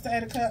 What's the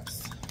 8 of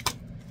Cups?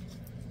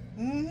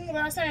 What did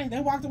I say?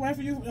 They walked away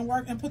from you and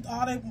worked and put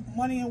all their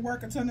money and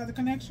work into another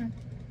connection.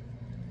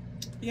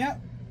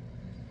 Yep.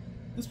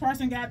 This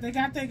person got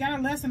a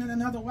lesson in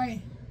another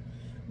way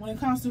when it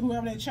comes to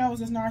whoever they chose,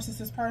 this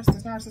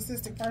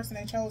narcissistic person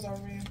they chose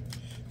over you.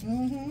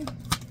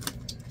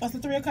 What's the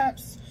 3 of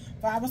Cups?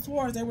 5 of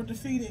Swords. They were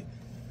defeated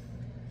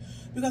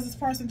because this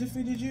person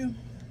defeated you.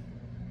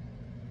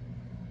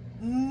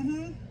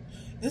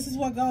 This is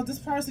what goes. This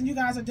person, you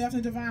guys are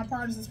definitely divine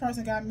partners. This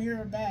person got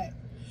mirrored back.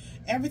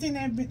 Everything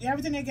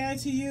they gave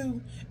to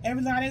you,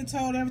 every lie they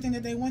told, everything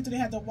that they went through, they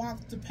had to walk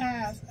the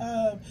path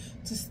of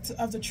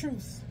the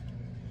truth.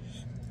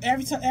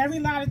 Every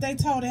lie that they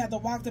told, they had to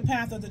walk the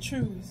path of the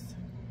truth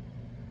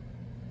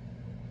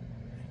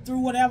through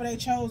whatever they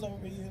chose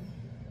over you.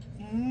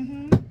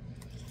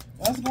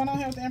 What's going on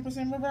here with the Empress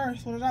in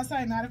reverse? What did I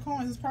say? Knight of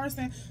Coins. This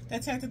person, they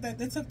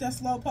took that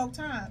slow poke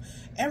time.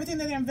 Everything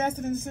that they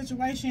invested in the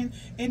situation,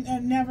 it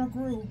never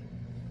grew.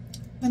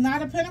 The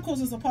Knight of Pentacles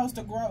is supposed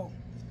to grow.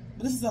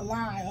 But this is a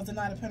lie of the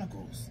Knight of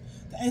Pentacles.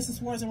 The Ace of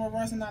Swords in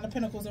reverse and Knight of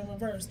Pentacles in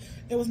reverse.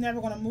 It was never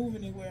going to move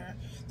anywhere.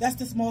 That's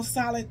the most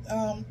solid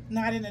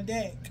Knight in the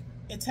deck.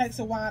 It takes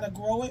a while to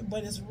grow it,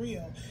 but it's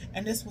real.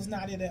 And this was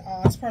not it at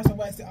all. This person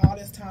wasted all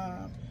this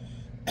time.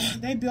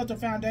 They built a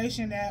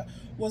foundation that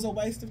was a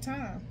waste of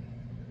time.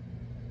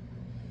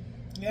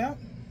 Yep.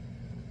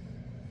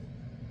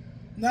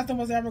 Nothing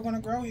was ever going to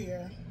grow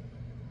here.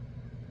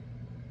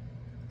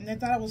 And they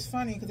thought it was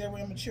funny because they were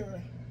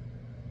immature.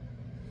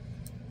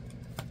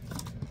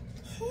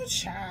 Oh,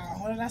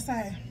 child. What did I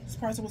say? This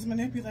person was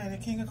manipulated.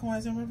 King of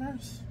Coins in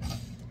reverse.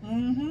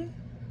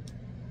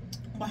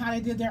 But how they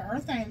did their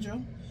Earth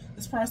Angel,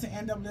 this person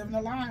ended up living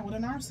a lie with a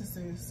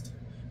narcissist.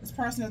 This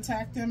person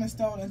attacked them and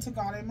stole and took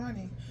all their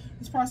money.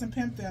 This person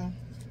pimped them.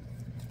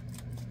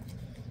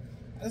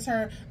 I just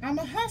heard, I'm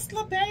a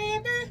hustler,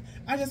 baby.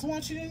 I just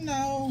want you to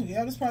know.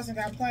 Yeah, this person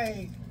got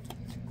played.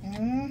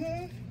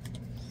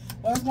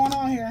 What's going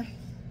on here?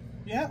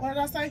 Yeah, what did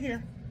I say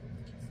here?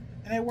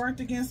 And they worked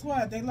against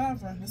what? They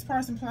love her. This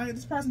person played.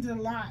 This person did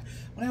a lot.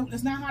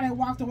 It's not how they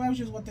walked away, which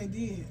is what they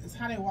did. It's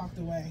how they walked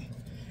away.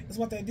 It's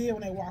what they did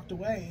when they walked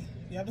away.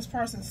 Yeah, this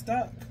person's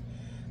stuck.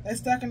 They're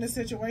stuck in this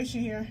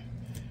situation here.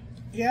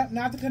 Yep,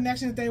 not the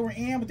connection that they were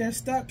in, but they're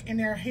stuck in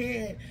their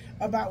head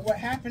about what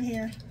happened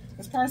here.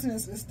 This person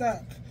is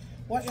stuck.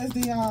 What is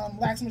the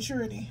lacks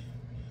maturity?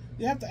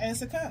 Yep, the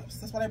Ace of Cups.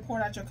 That's why they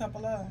poured out your cup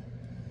of love.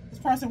 This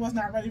person was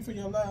not ready for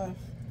your love.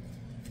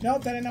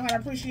 Nope, they didn't know how to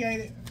appreciate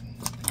it.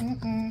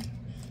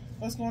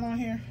 What's going on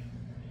here?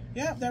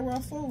 Yep, they were a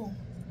fool.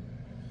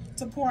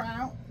 To pour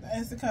out the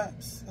Ace of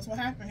Cups. That's what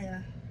happened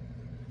here.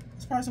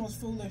 This person was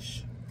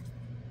foolish.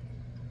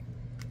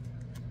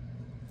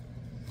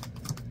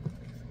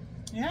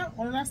 Yeah,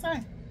 what did I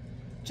say?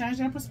 Change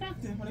their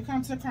perspective when it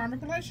comes to the karmic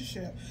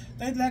relationship.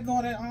 They let go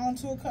of their own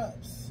Two of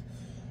Cups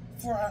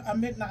for a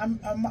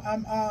midnight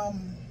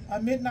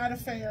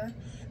affair,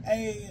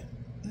 a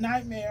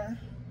nightmare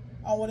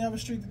on whatever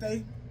street that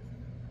they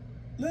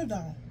lived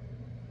on.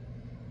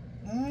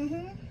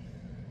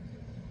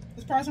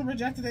 This person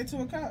rejected their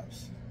Two of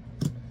Cups.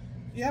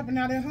 Yep, and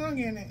now they're hung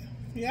in it.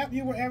 Yep,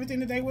 you were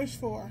everything that they wished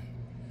for.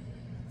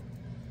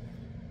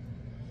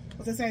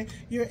 What they say?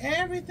 You're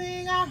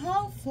everything I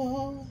hope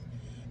for.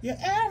 You're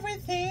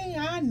everything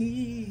I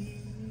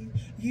need.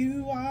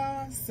 You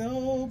are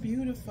so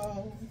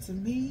beautiful to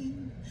me.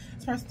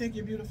 This person think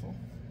you're beautiful.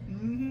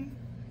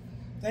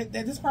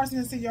 This person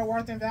didn't see your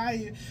worth and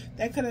value.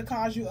 They could have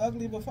called you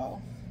ugly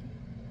before.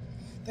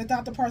 They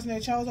thought the person they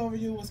chose over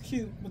you was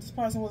cute, but this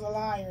person was a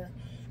liar.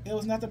 It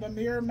was nothing but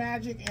mirror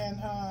magic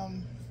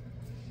and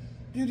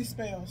beauty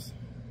spells.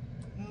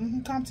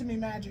 Come to me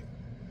magic.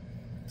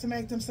 To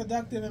make them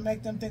seductive and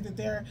make them think that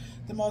they're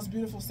the most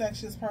beautiful,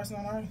 sexiest person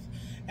on earth.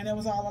 And it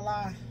was all a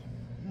lie.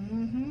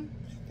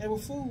 They were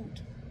fooled.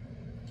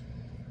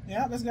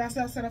 Yep, let's get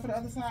ourselves set up for the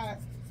other side.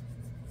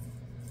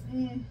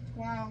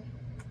 Wow.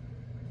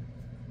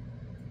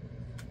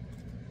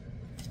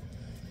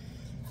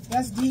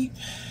 That's deep.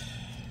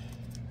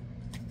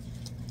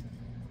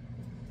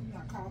 I'm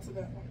not called to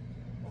that one.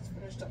 Let's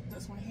finish up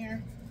this one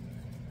here.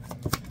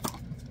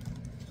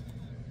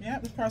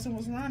 Yep, this person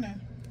was running.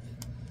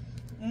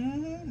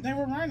 They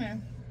were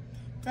running.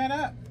 Fed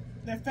up.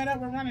 They're fed up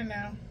with running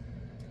now.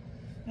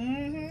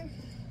 And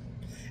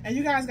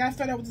you guys got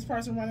fed up with this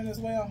person running as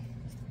well.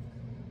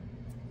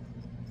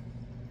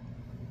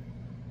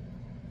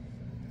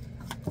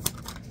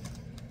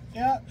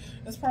 Yep,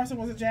 this person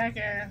was a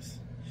jackass.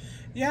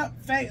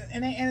 Yep, fake,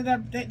 and they ended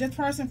up. This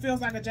person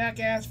feels like a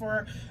jackass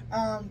for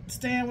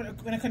staying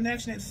in a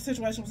connection. The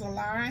situation was a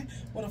lie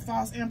with a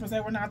false empress.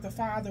 They were not the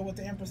father with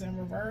the empress in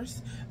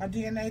reverse. A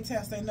DNA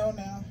test, they know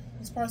now.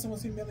 This person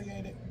was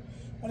humiliated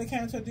when it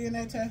came to a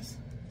DNA test.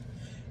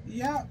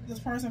 Yep, this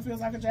person feels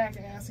like a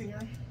jackass here.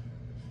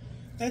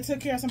 They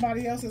took care of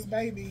somebody else's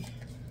baby.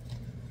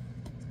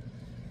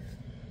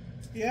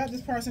 Yeah,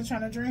 this person's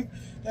trying to drink.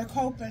 They're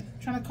coping,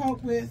 trying to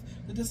cope with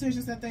the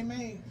decisions that they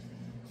made.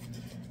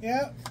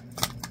 Yep.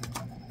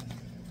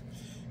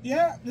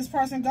 Yeah, this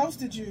person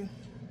ghosted you.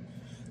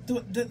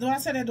 Do I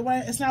say that the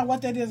way? It's not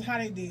what they did, it's how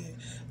they did.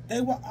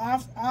 They were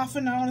off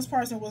and on. This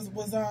person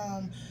was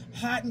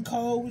hot and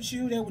cold with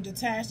you. They were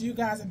detached. You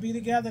guys would be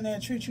together and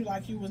they'd treat you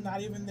like you was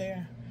not even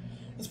there.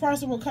 This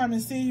person will come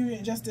and see you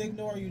and just to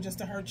ignore you, just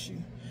to hurt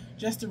you,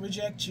 just to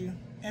reject you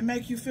and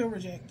make you feel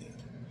rejected.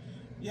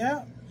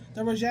 Yeah,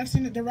 the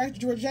rejection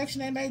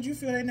they made you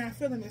feel they're not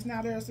feeling it's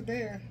now theirs to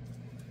bear.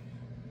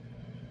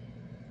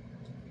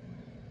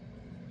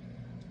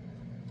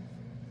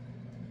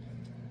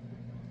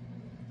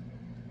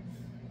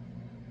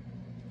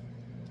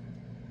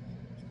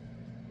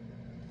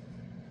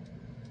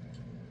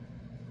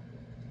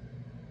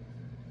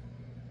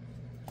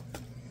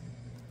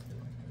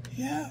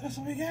 Yeah, that's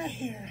what we got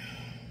here.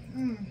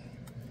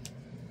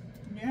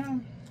 Yeah.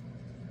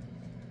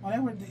 Oh, they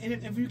were.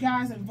 If you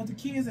guys, with the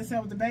kids that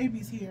said with the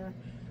babies here,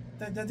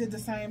 that did the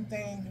same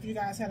thing. If you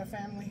guys had a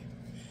family.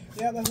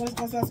 Yep,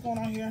 what's going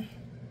on here?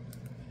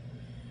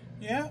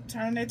 Yep,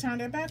 they turned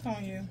their back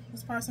on you.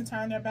 This person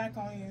turned their back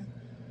on you.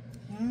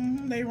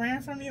 They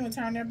ran from you and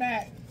turned their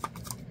back.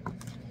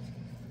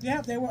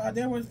 Yep, they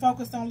were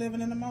focused on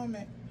living in the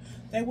moment.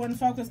 They weren't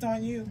focused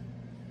on you.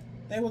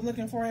 They were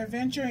looking for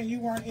adventure and you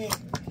weren't it.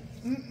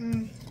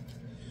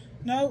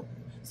 Nope.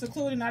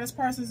 Secluded. Now this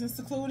person's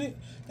secluded.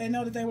 They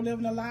know that they were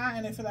living a lie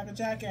and they feel like a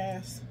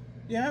jackass.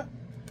 Yep.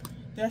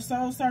 They're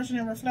soul searching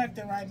and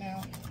reflecting right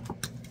now.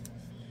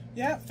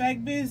 Yep.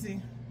 Fake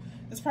busy.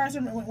 This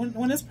person,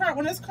 when this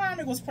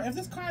karmic was, if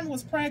this karmic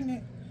was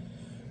pregnant,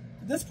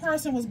 this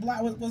person was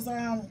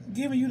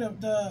giving you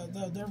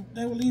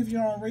they would leave you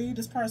on read.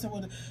 This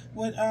person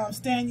would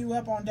stand you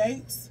up on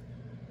dates.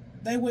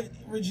 They would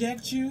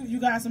reject you.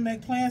 You guys would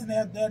make plans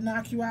and they'll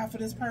knock you out for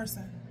this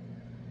person.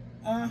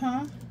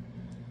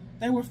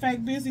 They were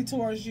fake busy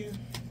towards you.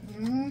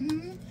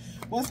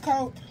 What's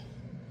cope?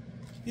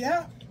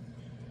 Yeah.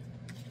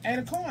 8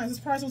 of coins. This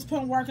person was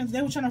putting work into.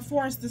 They were trying to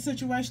force the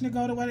situation to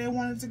go the way they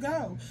wanted to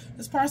go.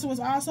 This person was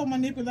also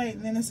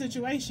manipulating in the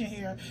situation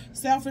here.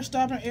 Selfish,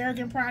 stubborn,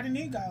 arrogant, pride, and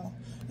ego.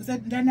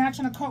 They're not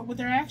trying to cope with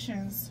their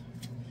actions.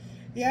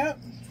 Yep.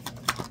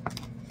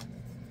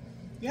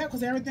 Yeah,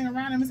 because everything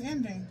around them is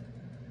ending.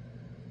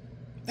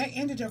 They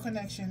ended your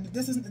connection.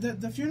 This is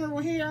the funeral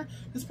here.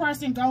 This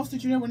person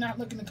ghosted you. They were not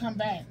looking to come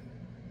back.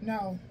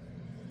 No.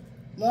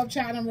 Love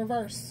child in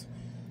reverse.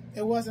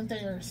 It wasn't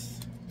theirs.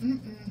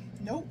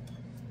 Nope.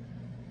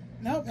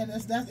 Nope. And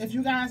that's if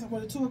you guys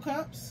were the 2 of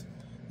Cups.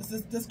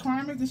 This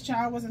karmic. This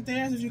child wasn't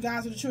theirs. If you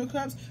guys were the 2 of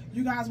Cups,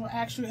 you guys were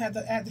actually had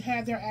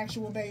their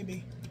actual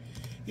baby.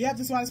 Yep.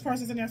 That's why this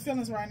person's in their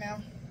feelings right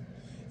now.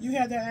 You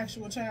had their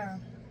actual child.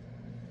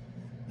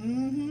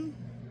 And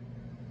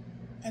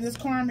this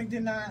karmic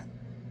did not.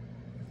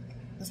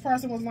 This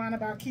person was lying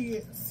about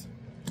kids.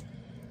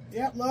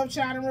 Yep, love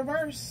child in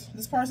reverse.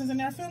 This person's in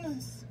their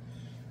feelings.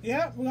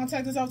 Yep, we're going to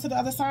take this over to the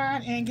other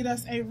side and get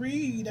us a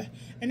read,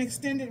 an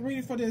extended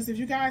read for this. If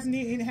you guys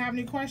have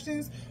any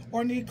questions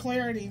or need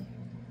clarity,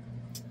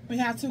 we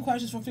have 2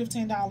 questions for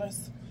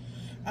 $15.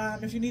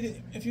 If you need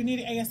it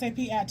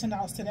ASAP, add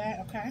 $10 to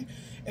that, okay?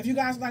 If you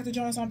guys would like to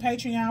join us on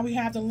Patreon, we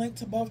have the link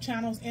to both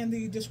channels in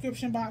the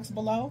description box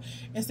below.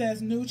 It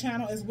says new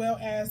channel as well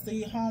as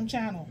the home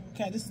channel.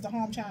 Okay, this is the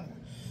home channel.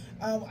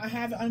 I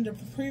have it under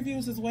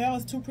previews as well.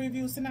 It's 2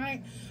 previews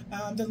tonight.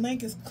 The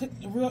link is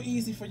real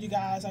easy for you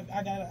guys. I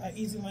got an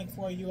easy link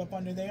for you up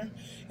under there.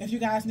 If you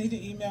guys need to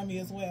email me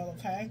as well,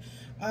 okay?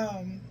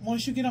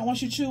 Once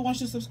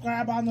you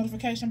subscribe, all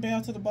notification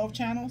bell to the both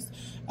channels.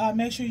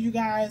 Make sure you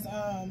guys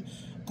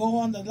go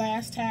on the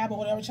last tab or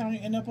whatever channel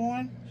you end up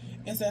on.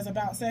 It says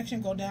About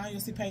section. Go down.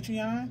 You'll see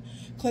Patreon.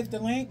 Click the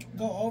link.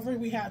 Go over.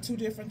 We have 2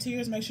 different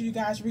tiers. Make sure you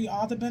guys read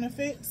all the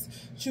benefits.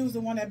 Choose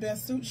the one that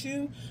best suits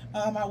you.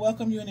 I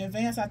welcome you in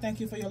advance. I thank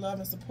you for your love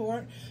and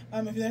support.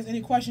 If there's any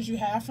questions you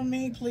have for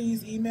me,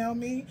 please email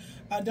me.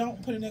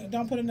 Don't put it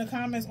in the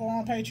comments or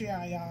on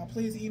Patreon, y'all.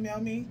 Please email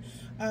me.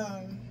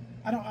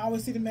 I don't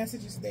always see the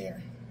messages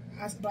there,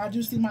 but I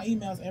do see my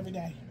emails every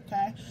day.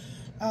 Okay.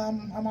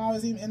 I'm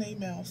always in the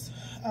emails.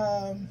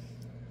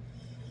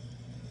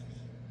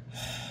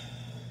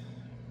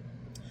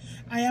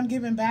 I am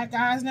giving back,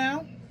 guys,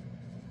 now.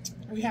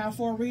 We have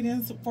 4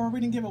 readings, 4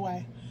 reading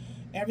giveaway.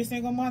 Every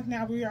single month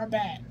now we are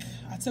back.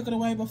 I took it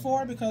away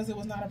before because it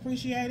was not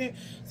appreciated.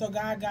 So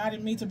God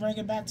guided me to bring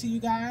it back to you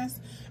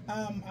guys.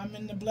 I'm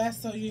in the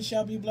blessed, so you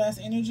shall be blessed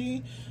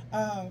energy.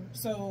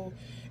 So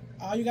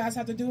all you guys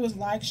have to do is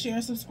like,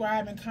 share,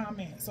 subscribe, and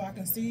comment so I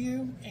can see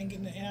you and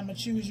I'm going to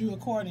choose you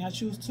accordingly. I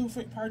choose 2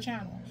 per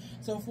channel.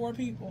 So 4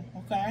 people,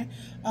 okay?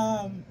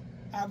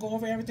 I'll go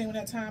over everything when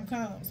that time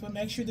comes. But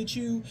make sure that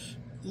you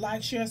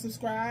like, share,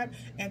 subscribe,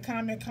 and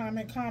comment,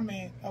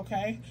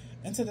 okay?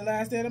 Until the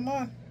last day of the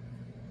month.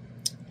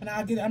 And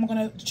I'm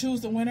going to choose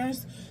the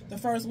winners the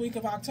first week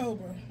of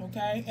October,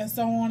 okay? And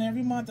so on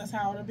every month. That's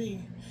how it'll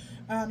be.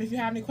 If you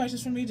have any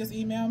questions for me, just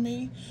email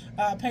me.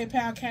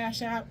 PayPal,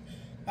 Cash App,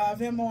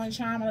 Venmo, and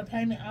Chime are the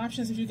payment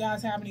options. If you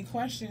guys have any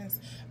questions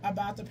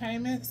about the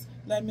payments,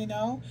 let me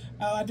know.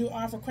 I do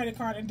offer credit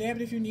card and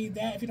debit if you need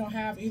that. If you don't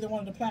have either one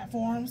of the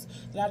platforms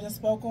that I just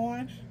spoke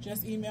on,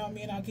 just email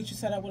me and I'll get you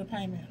set up with a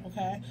payment,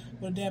 okay?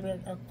 With a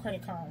debit or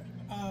credit card.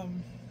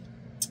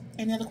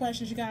 Any other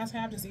questions you guys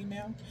have, just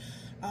email.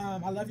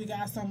 I love you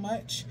guys so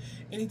much.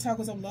 Any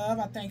tokens of love,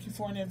 I thank you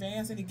for in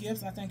advance. Any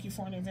gifts, I thank you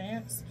for in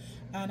advance.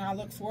 And I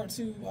look forward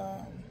to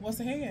what's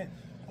ahead.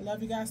 I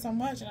love you guys so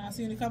much, and I'll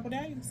see you in a couple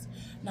days.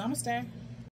 Namaste.